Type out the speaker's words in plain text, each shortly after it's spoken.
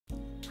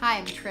Hi,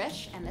 I'm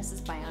Trish, and this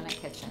is Bionic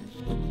Kitchn.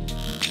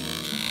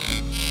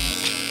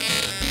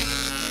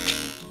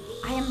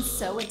 I am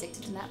so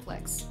addicted to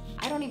Netflix.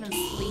 I don't even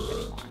sleep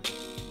anymore.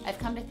 I've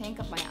come to think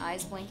of my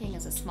eyes blinking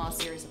as a small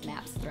series of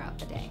naps throughout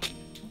the day.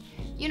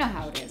 You know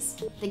how it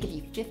is. They give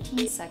you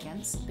 15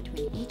 seconds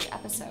between each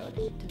episode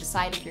to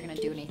decide if you're going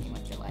to do anything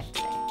with your life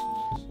today.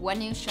 One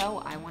new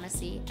show I want to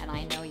see, and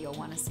I know you'll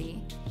want to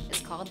see, is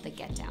called The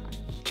Get Down.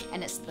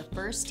 And it's the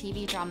first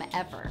TV drama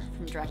ever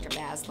from director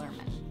Baz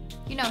Luhrmann.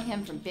 You know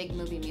him from big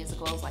movie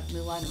musicals like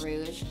Moulin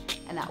Rouge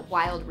and that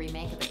wild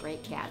remake of The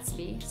Great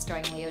Gatsby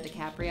starring Leo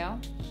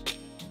DiCaprio.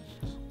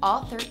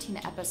 All 13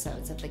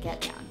 episodes of The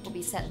Get Down will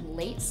be set in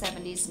late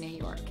 70s New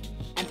York,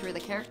 and through the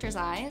characters'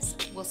 eyes,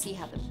 we'll see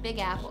how the Big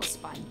Apple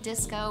spawned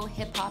disco,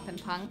 hip-hop,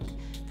 and punk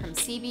from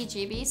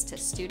CBGBs to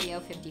Studio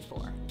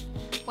 54.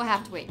 We'll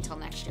have to wait until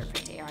next year for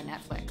it to air on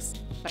Netflix,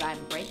 but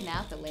I'm breaking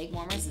out the leg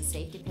warmers and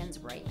safety pins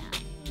right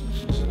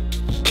now.